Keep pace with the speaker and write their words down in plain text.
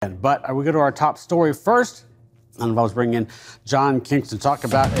But we go to our top story first. That involves bringing in John Kingston to talk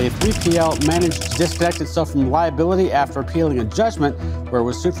about a 3PL managed to disconnect itself from liability after appealing a judgment where it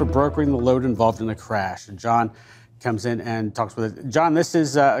was sued for brokering the load involved in a crash. And John comes in and talks with it. John, this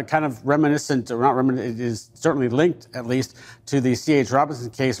is kind of reminiscent, or not reminiscent, it is certainly linked, at least, to the C.H. Robinson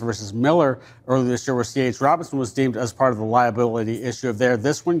case versus Miller earlier this year, where C.H. Robinson was deemed as part of the liability issue of there.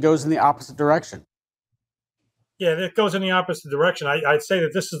 This one goes in the opposite direction. Yeah, it goes in the opposite direction. I'd say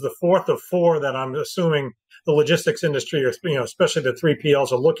that this is the fourth of four that I'm assuming the logistics industry, or especially the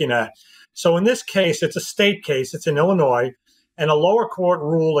 3PLs, are looking at. So in this case, it's a state case. It's in Illinois, and a lower court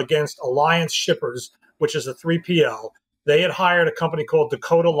ruled against Alliance Shippers, which is a 3PL. They had hired a company called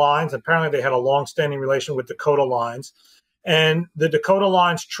Dakota Lines. Apparently, they had a long-standing relation with Dakota Lines, and the Dakota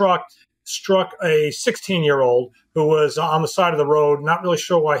Lines truck struck a 16-year-old who was on the side of the road, not really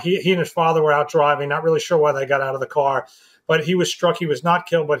sure why. He and his father were out driving, not really sure why they got out of the car. But he was struck. He was not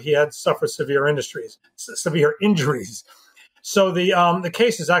killed, but he had suffered severe injuries. So the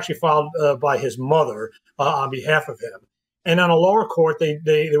case is actually filed by his mother on behalf of him. And on a lower court,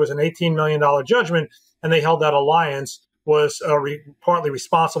 there was an $18 million judgment, and they held that Alliance was partly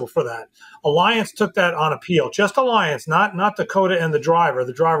responsible for that. Alliance took that on appeal. Just Alliance, not Dakota and the driver.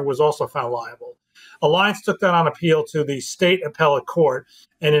 The driver was also found liable. Alliance took that on appeal to the state appellate court,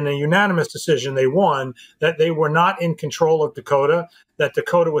 and in a unanimous decision, they won that they were not in control of Dakota, that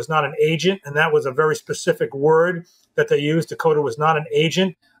Dakota was not an agent, and that was a very specific word that they used. Dakota was not an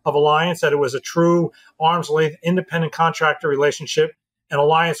agent of Alliance, that it was a true arm's-length independent contractor relationship, and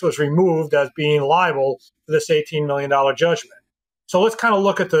Alliance was removed as being liable for this $18 million judgment. So let's kind of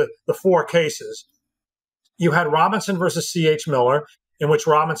look at the four cases. You had Robinson versus C.H. Miller, in which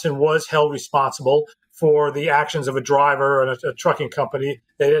Robinson was held responsible for the actions of a driver and a trucking company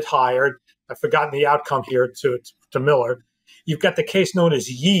they had hired. I've forgotten the outcome here to Miller. You've got the case known as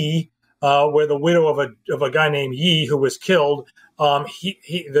Yee, where the widow of a guy named Yee, who was killed,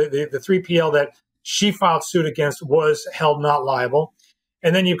 the 3PL that she filed suit against was held not liable.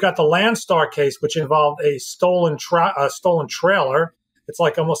 And then you've got the Landstar case, which involved a stolen trailer. It's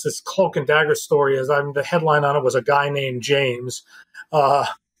like almost this cloak and dagger story. The headline on it was a guy named James,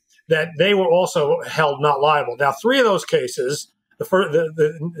 that they were also held not liable. Now, three of those cases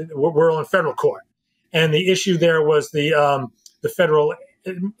were in federal court, and the issue there was the Federal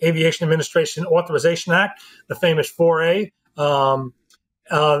Aviation Administration Authorization Act, the famous 4A,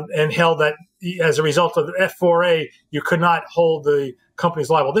 and held that as a result of the F4A, you could not hold the companies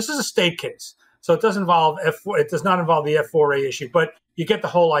liable. This is a state case, so it does not involve the F4A issue, but you get the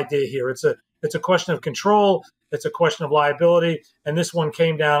whole idea here. It's a question of control. It's a question of liability, and this one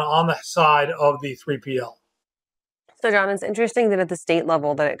came down on the side of the 3PL. So, John, it's interesting that at the state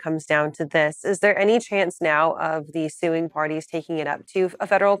level that it comes down to this. Is there any chance now of the suing parties taking it up to a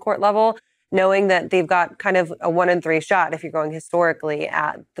federal court level, knowing that they've got kind of a 1 in 3 shot, if you're going historically,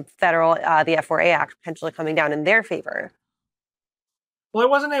 at the federal, the F4A Act potentially coming down in their favor? Well, I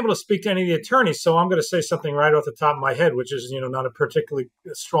wasn't able to speak to any of the attorneys, so I'm going to say something right off the top of my head, which is, not a particularly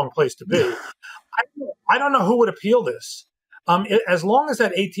strong place to be. I don't know who would appeal this. As long as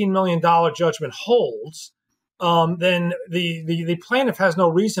that $18 million judgment holds, then the plaintiff has no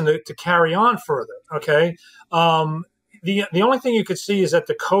reason to carry on further. Okay. The only thing you could see is that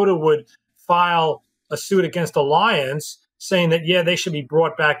Dakota would file a suit against Alliance, saying that, they should be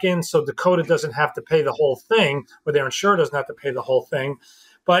brought back in so Dakota doesn't have to pay the whole thing, or their insurer doesn't have to pay the whole thing.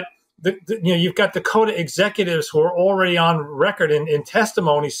 But you've got Dakota executives who are already on record in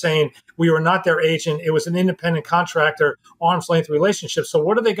testimony saying we were not their agent. It was an independent contractor, arm's length relationship. So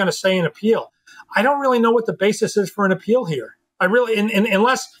what are they going to say in appeal? I don't really know what the basis is for an appeal here. I really,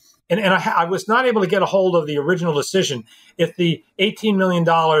 I was not able to get a hold of the original decision. If the $18 million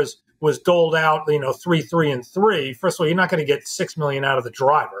was doled out, 3, 3, and 3, first of all, you're not going to get $6 million out of the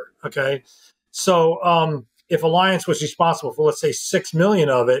driver. Okay. So if Alliance was responsible for, let's say, $6 million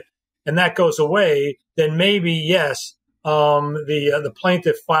of it, and that goes away, then maybe, yes, the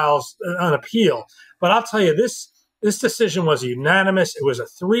plaintiff files an appeal. But I'll tell you, this decision was unanimous. It was a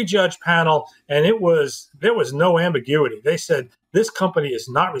 3-judge panel, and there was no ambiguity. They said this company is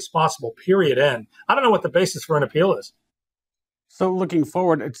not responsible, period, end. I don't know what the basis for an appeal is. So looking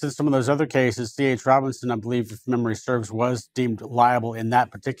forward to some of those other cases, C.H. Robinson, I believe, if memory serves, was deemed liable in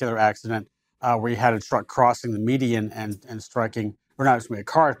that particular accident where he had a truck crossing the median and striking, or not, excuse me, a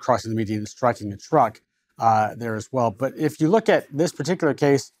car crossing the median and striking a truck there as well. But if you look at this particular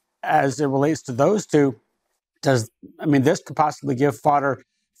case as it relates to those two, this could possibly give fodder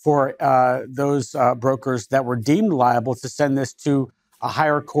for those brokers that were deemed liable to send this to a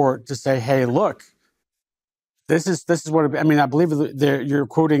higher court to say, hey, look, This is what I mean. I believe you're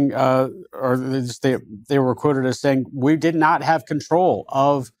quoting, they were quoted as saying, "We did not have control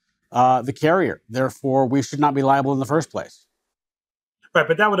of the carrier, therefore we should not be liable in the first place." Right,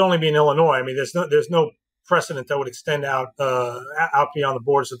 but that would only be in Illinois. I mean, there's no precedent that would extend out beyond the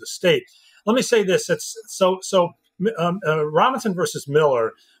borders of the state. Let me say this: Robinson versus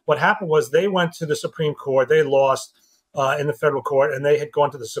Miller. What happened was they went to the Supreme Court. They lost in the federal court, and they had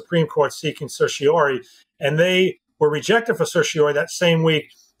gone to the Supreme Court seeking certiorari, and they were rejected for certiorari that same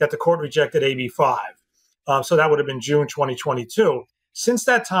week that the court rejected AB 5. So that would have been June 2022. Since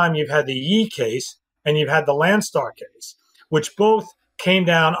that time, you've had the Yee case and you've had the Landstar case, which both came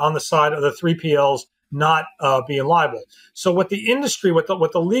down on the side of the 3PLs not being liable. So what the industry, what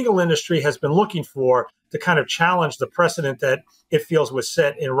the legal industry has been looking for to kind of challenge the precedent that it feels was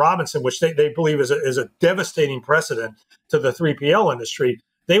set in Robinson, which they believe is a devastating precedent to the 3PL industry,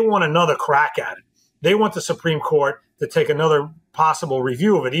 they want another crack at it. They want the Supreme Court to take another possible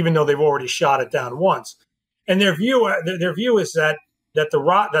review of it, even though they've already shot it down once. And their view is that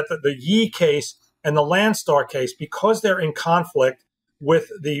the Yee case and the Landstar case, because they're in conflict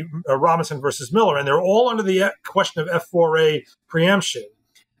with the Robinson versus Miller, and they're all under the question of F4A preemption,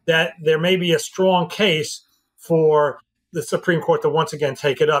 that there may be a strong case for the Supreme Court to once again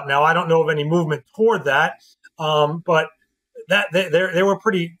take it up. Now, I don't know of any movement toward that, but that they were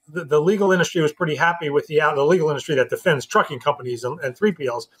pretty. The legal industry was pretty happy with the legal industry that defends trucking companies and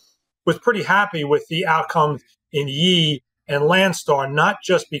 3PLs was pretty happy with the outcome in Yee and Landstar, not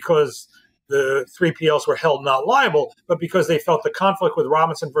just because the 3PLs were held not liable, but because they felt the conflict with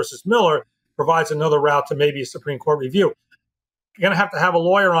Robinson versus Miller provides another route to maybe a Supreme Court review. You're going to have a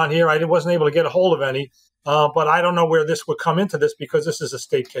lawyer on here. I wasn't able to get a hold of any, but I don't know where this would come into this because this is a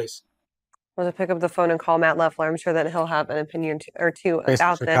state case. Well, to pick up the phone and call Matt Leffler, I'm sure that he'll have an opinion or two Based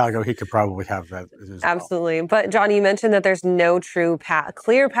about in Chicago, he could probably have that as Absolutely. Well. But John, you mentioned that there's no true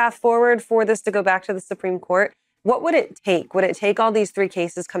clear path forward for this to go back to the Supreme Court. What would it take? Would it take all these three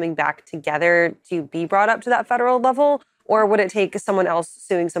cases coming back together to be brought up to that federal level? Or would it take someone else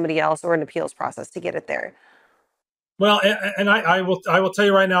suing somebody else or an appeals process to get it there? Well, and I will tell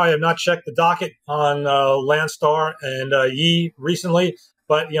you right now, I have not checked the docket on Landstar and Yee recently,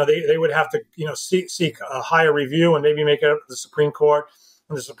 but they would have to seek a higher review and maybe make it up to the Supreme Court.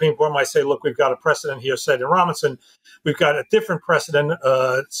 And the Supreme Court might say, look, we've got a precedent here set in Robinson. We've got a different precedent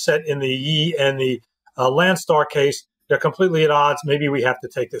set in the Yee and the Landstar case. They're completely at odds. Maybe we have to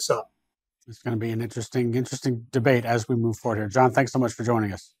take this up. It's going to be an interesting debate as we move forward here. John, thanks so much for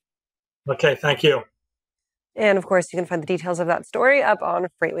joining us. Okay, thank you. And of course, you can find the details of that story up on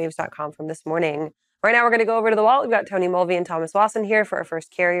freightwaves.com from this morning. Right now, we're going to go over to the wall. We've got Tony Mulvey and Thomas Wasson here for our first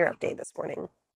carrier update this morning.